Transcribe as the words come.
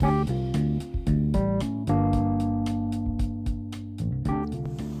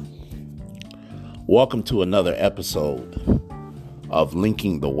Welcome to another episode of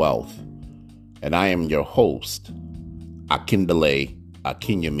Linking the Wealth, and I am your host, Akindele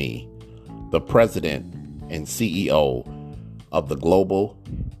Akinyemi, the President and CEO of the Global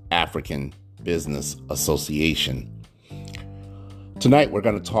African Business Association. Tonight we're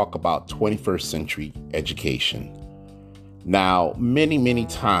going to talk about 21st century education. Now, many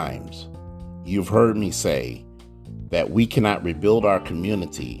times you've heard me say that we cannot rebuild our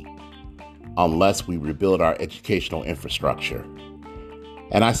community unless we rebuild our educational infrastructure.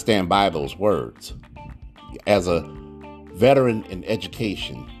 And I stand by those words. As a veteran in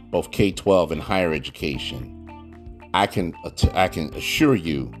education, both K-12 and higher education, I can assure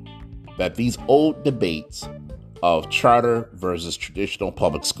you that these old debates of charter versus traditional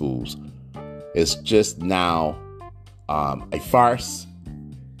public schools is just now a farce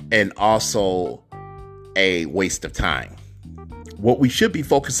and also a waste of time. What we should be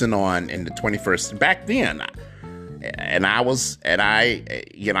focusing on in the 21st, back then, I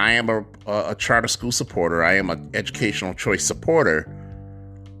am a charter school supporter. I am an educational choice supporter.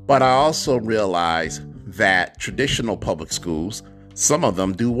 But I also realize that traditional public schools, some of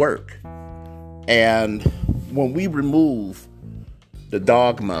them do work. And when we remove the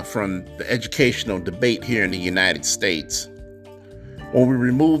dogma from the educational debate here in the United States, when we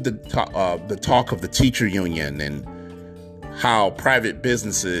remove the talk of the teacher union and how private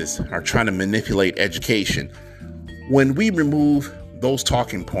businesses are trying to manipulate education, when we remove those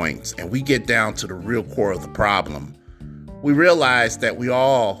talking points and we get down to the real core of the problem, we realize that we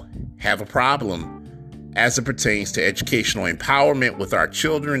all have a problem as it pertains to educational empowerment with our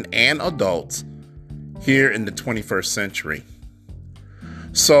children and adults here in the 21st century.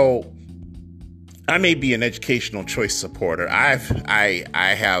 So I may be an educational choice supporter. I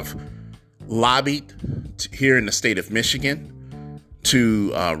have lobbied here in the state of Michigan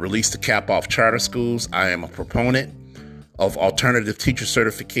to release the cap off charter schools. I am a proponent of alternative teacher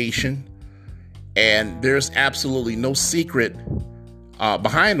certification, and there's absolutely no secret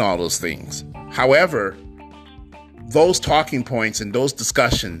behind all those things. However, those talking points and those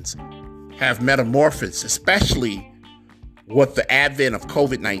discussions have metamorphosed, especially with the advent of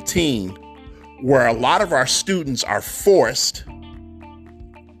COVID-19, where a lot of our students are forced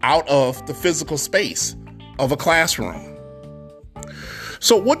out of the physical space of a classroom.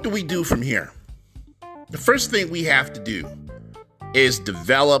 So what do we do from here? The first thing we have to do is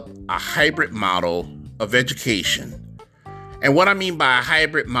develop a hybrid model of education. And what I mean by a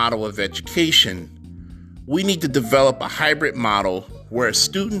hybrid model of education, we need to develop a hybrid model where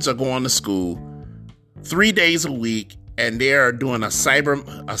students are going to school 3 days a week and they are doing a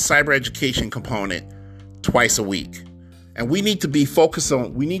cyber education component twice a week. And we need to be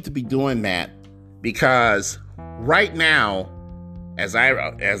doing that because right now, as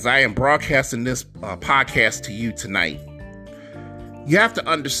I am broadcasting this podcast to you tonight, you have to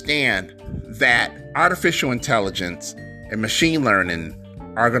understand that artificial intelligence and machine learning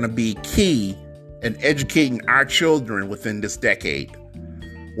are going to be key in educating our children within this decade.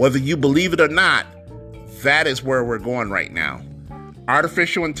 Whether you believe it or not, that is where we're going right now.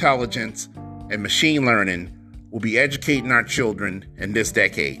 Artificial intelligence and machine learning will be educating our children in this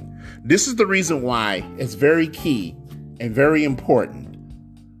decade. This is the reason why it's very key and very important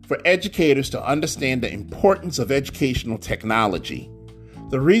for educators to understand the importance of educational technology.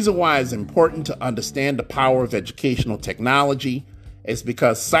 The reason why it's important to understand the power of educational technology is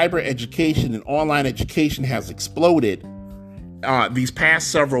because cyber education and online education has exploded these past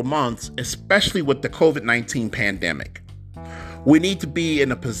several months, especially with the COVID-19 pandemic. We need to be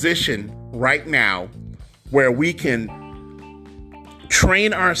in a position right now where we can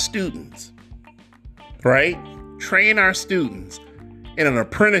train our students, right? Train our students in an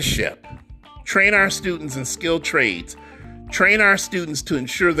apprenticeship, train our students in skilled trades, train our students to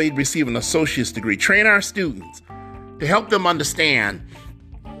ensure they receive an associate's degree, train our students to help them understand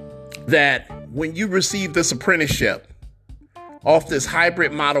that when you receive this apprenticeship off this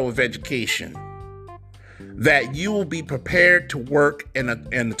hybrid model of education, that you will be prepared to work in the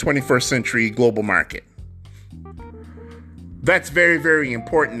 21st century global market. That's very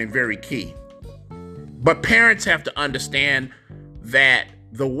important and very key. But parents have to understand that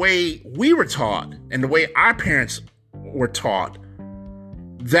the way we were taught and the way our parents were taught,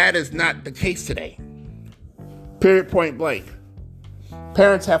 that is not the case today. Period, point blank.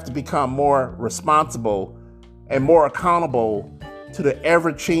 Parents have to become more responsible and more accountable to the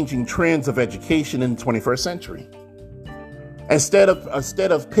ever-changing trends of education in the 21st century. Instead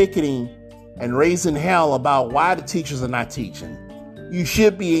of picketing and raising hell about why the teachers are not teaching, you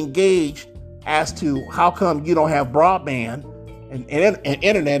should be engaged as to how come you don't have broadband and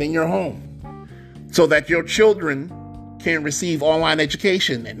internet in your home. so that your children can receive online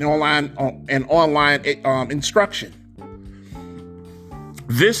education and online instruction.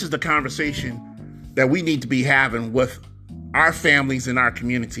 This is the conversation that we need to be having with our families and our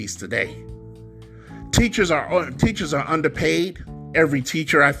communities today. Teachers are underpaid. Every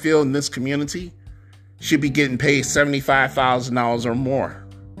teacher I feel in this community should be getting paid $75,000 or more.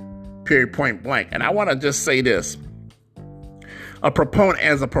 Period, point blank. And I want to just say this.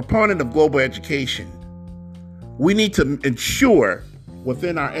 As a proponent of global education, we need to ensure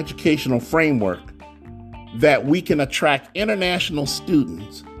within our educational framework that we can attract international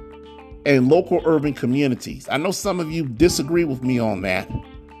students and local urban communities. I know some of you disagree with me on that,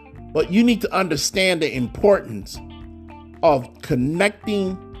 but you need to understand the importance of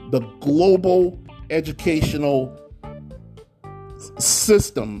connecting the global educational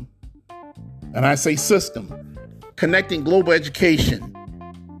system, and I say system, connecting global education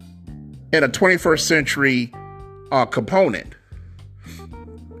in a 21st century component.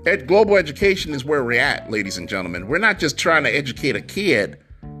 Global education is where we're at, ladies and gentlemen. We're not just trying to educate a kid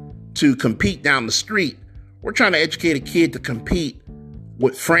to compete down the street. We're trying to educate a kid to compete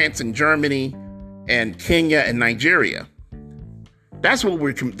with France and Germany and Kenya and Nigeria. That's what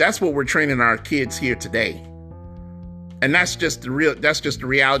we're training our kids here today. And that's just the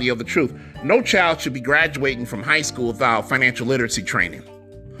reality of the truth. No child should be graduating from high school without financial literacy training.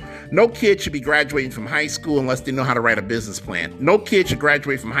 No kid should be graduating from high school unless they know how to write a business plan. No kid should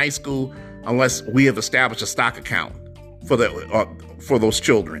graduate from high school unless we have established a stock account for those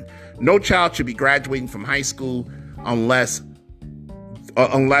children. No child should be graduating from high school unless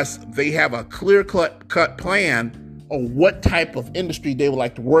they have a clear-cut plan on what type of industry they would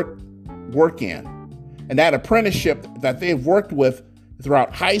like to work in. And that apprenticeship that they've worked with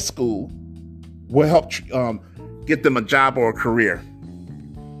throughout high school will help get them a job or a career.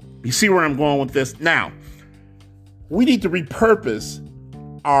 You see where I'm going with this? Now, we need to repurpose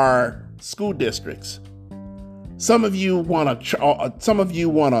our school districts. Some of you want a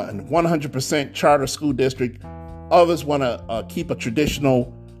 100% charter school district. Others want to keep a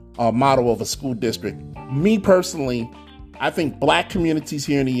traditional model of a school district. Me personally, I think Black communities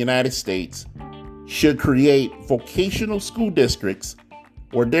here in the United States should create vocational school districts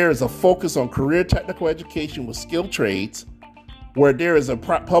where there is a focus on career technical education with skilled trades, where there is a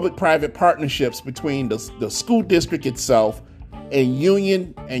public-private partnerships between the school district itself and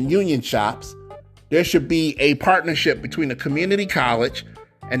union shops. There should be a partnership between a community college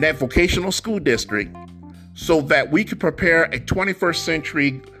and that vocational school district so that we can prepare a 21st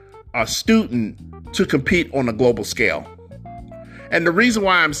century student to compete on a global scale. And the reason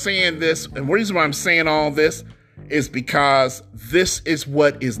why I'm saying this and the reason why I'm saying all this is because this is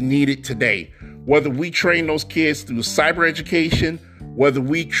what is needed today. Whether we train those kids through cyber education, whether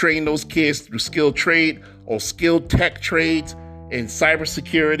we train those kids through skilled trade or skilled tech trades in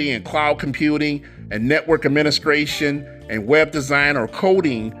cybersecurity and cloud computing and network administration and web design or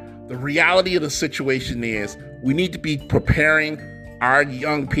coding, the reality of the situation is we need to be preparing our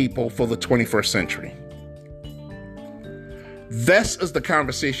young people for the 21st century. This is the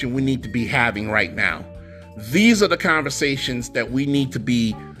conversation we need to be having right now. These are the conversations that we need to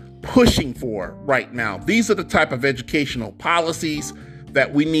be pushing for right now. These are the type of educational policies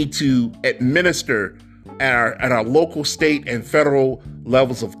that we need to administer at our local, state, and federal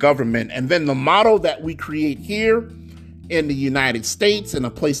levels of government. And then the model that we create here in the United States, in a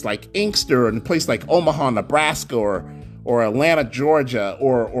place like Inkster, or in a place like Omaha, Nebraska, or Atlanta, Georgia,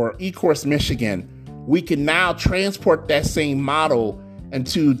 or Ecorse, Michigan, we can now transport that same model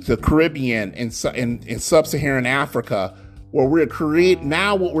into the Caribbean and in sub-Saharan Africa, where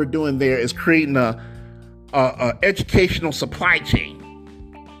what we're doing there is creating a educational supply chain.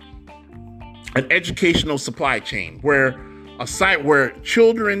 An educational supply chain where a site where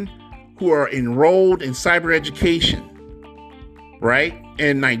children who are enrolled in cyber education, right,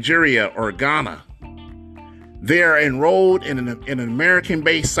 in Nigeria or Ghana, they are enrolled in an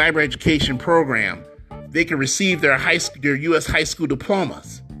American-based cyber education program. They can receive their U.S. high school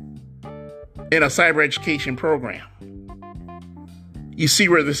diplomas in a cyber education program. You see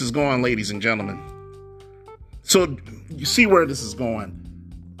where this is going, ladies and gentlemen. So you see where this is going.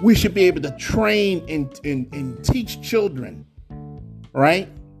 We should be able to train and teach children, right?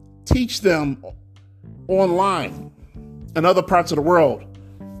 Teach them online in other parts of the world,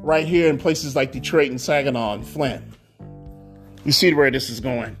 right here in places like Detroit and Saginaw and Flint. You see where this is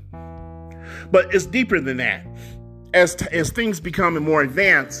going. But it's deeper than that. As things become more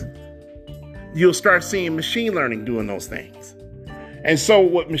advanced, you'll start seeing machine learning doing those things. And so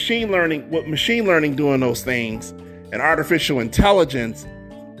what machine learning doing those things and artificial intelligence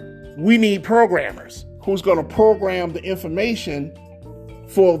We need programmers who's going to program the information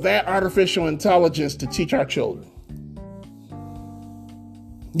for that artificial intelligence to teach our children.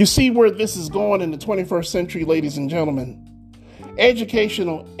 You see where this is going in the 21st century, ladies and gentlemen.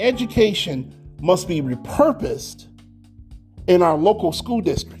 Education must be repurposed in our local school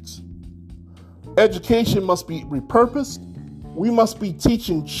districts. Education must be repurposed. We must be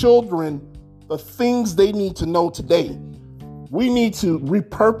teaching children the things they need to know today. We need to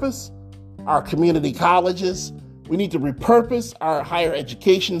repurpose our community colleges. We need to repurpose our higher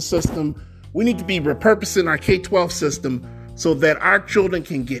education system. We need to be repurposing our K-12 system so that our children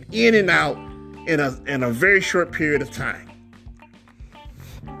can get in and out in a very short period of time.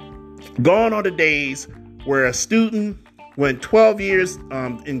 Gone are the days where a student went 12 years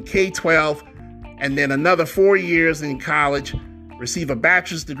in K-12 and then another 4 years in college, receive a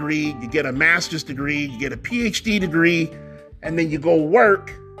bachelor's degree, you get a master's degree, you get a PhD degree, and then you go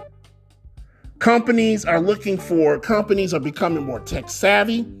work. Companies are becoming more tech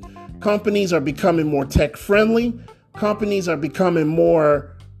savvy. Companies are becoming more tech friendly. Companies are becoming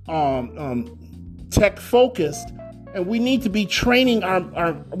more tech focused. And we need to be training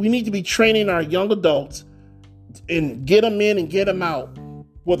our young adults and get them in and get them out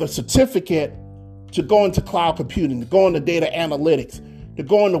with a certificate to go into cloud computing, to go into data analytics, to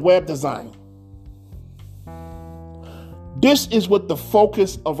go into web design. This is what the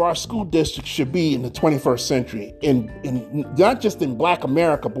focus of our school district should be in the 21st century, in not just in Black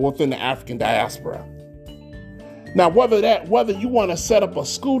America, but within the African diaspora. Now, whether you want to set up a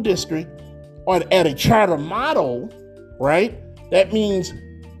school district at a charter model, right? That means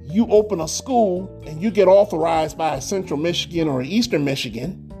you open a school and you get authorized by a Central Michigan or Eastern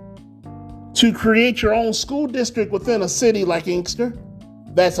Michigan to create your own school district within a city like Inkster.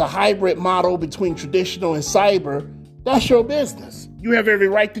 That's a hybrid model between traditional and cyber. That's your business. You have every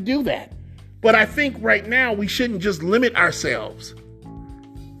right to do that. But I think right now we shouldn't just limit ourselves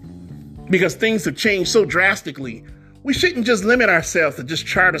because things have changed so drastically. We shouldn't just limit ourselves to just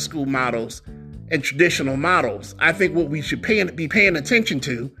charter school models and traditional models. I think what we should be paying attention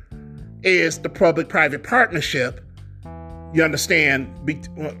to is the public-private partnership. You understand,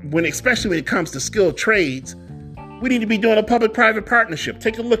 especially when it comes to skilled trades, we need to be doing a public-private partnership.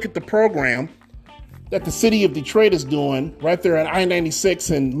 Take a look at the program that the city of Detroit is doing right there at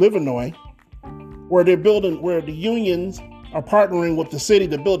I-96 in Livernois, where the unions are partnering with the city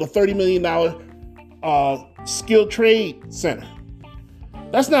to build a $30 million skilled trade center.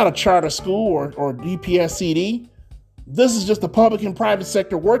 That's not a charter school or DPSCD. This is just the public and private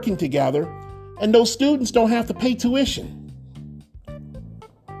sector working together, and those students don't have to pay tuition.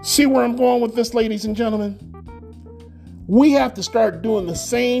 See where I'm going with this, ladies and gentlemen? We have to start doing the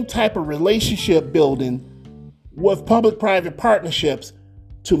same type of relationship building with public-private partnerships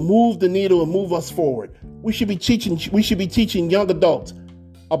to move the needle and move us forward. We should be teaching young adults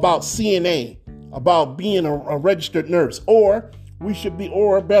about CNA, about being a registered nurse, or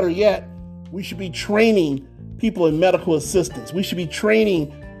better yet, we should be training people in medical assistance. We should be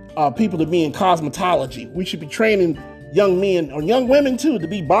training people to be in cosmetology. We should be training young men or young women too to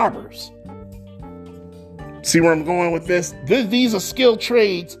be barbers. See where I'm going with this? These are skilled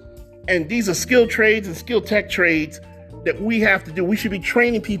trades, and these are skilled trades and skilled tech trades that we have to do. We should be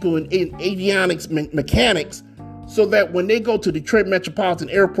training people in avionics, mechanics, so that when they go to Detroit Metropolitan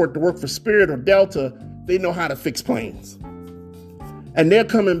Airport to work for Spirit or Delta, they know how to fix planes. And they're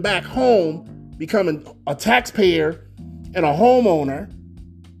coming back home, becoming a taxpayer and a homeowner,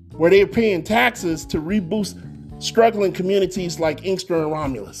 where they're paying taxes to reboost struggling communities like Inkster and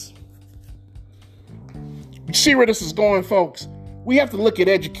Romulus. You see where this is going, folks? We have to look at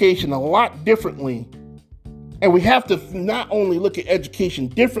education a lot differently. And we have to not only look at education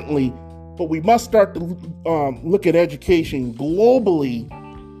differently, but we must start to look at education globally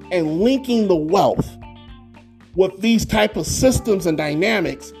and linking the wealth with these type of systems and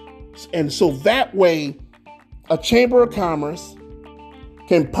dynamics. And so that way, a Chamber of Commerce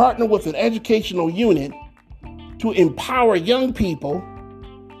can partner with an educational unit to empower young people,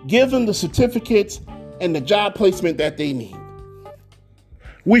 give them the certificates and the job placement that they need.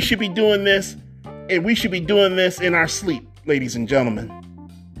 We should be doing this, and we should be doing this in our sleep, ladies and gentlemen.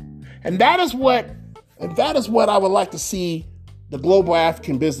 And that is what I would like to see the Global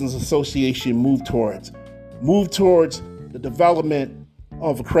African Business Association move towards. Move towards the development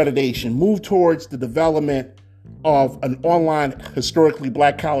of accreditation. Move towards the development of an online historically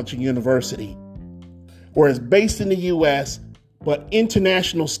Black college and university, where it's based in the U.S., but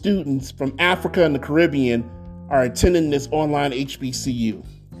international students from Africa and the Caribbean are attending this online HBCU.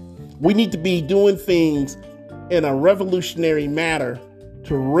 We need to be doing things in a revolutionary manner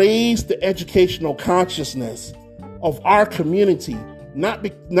to raise the educational consciousness of our community,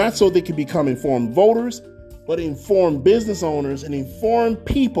 not so they can become informed voters, but informed business owners and informed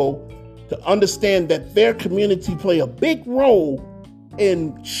people to understand that their community play a big role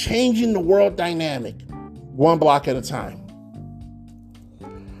in changing the world dynamic, one block at a time.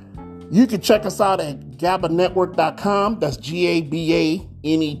 You can check us out at GABANetwork.com. That's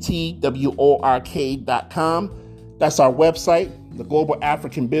GABANetwork.com. That's our website, the Global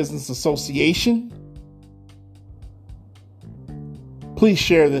African Business Association. Please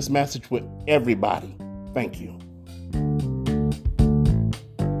share this message with everybody. Thank you.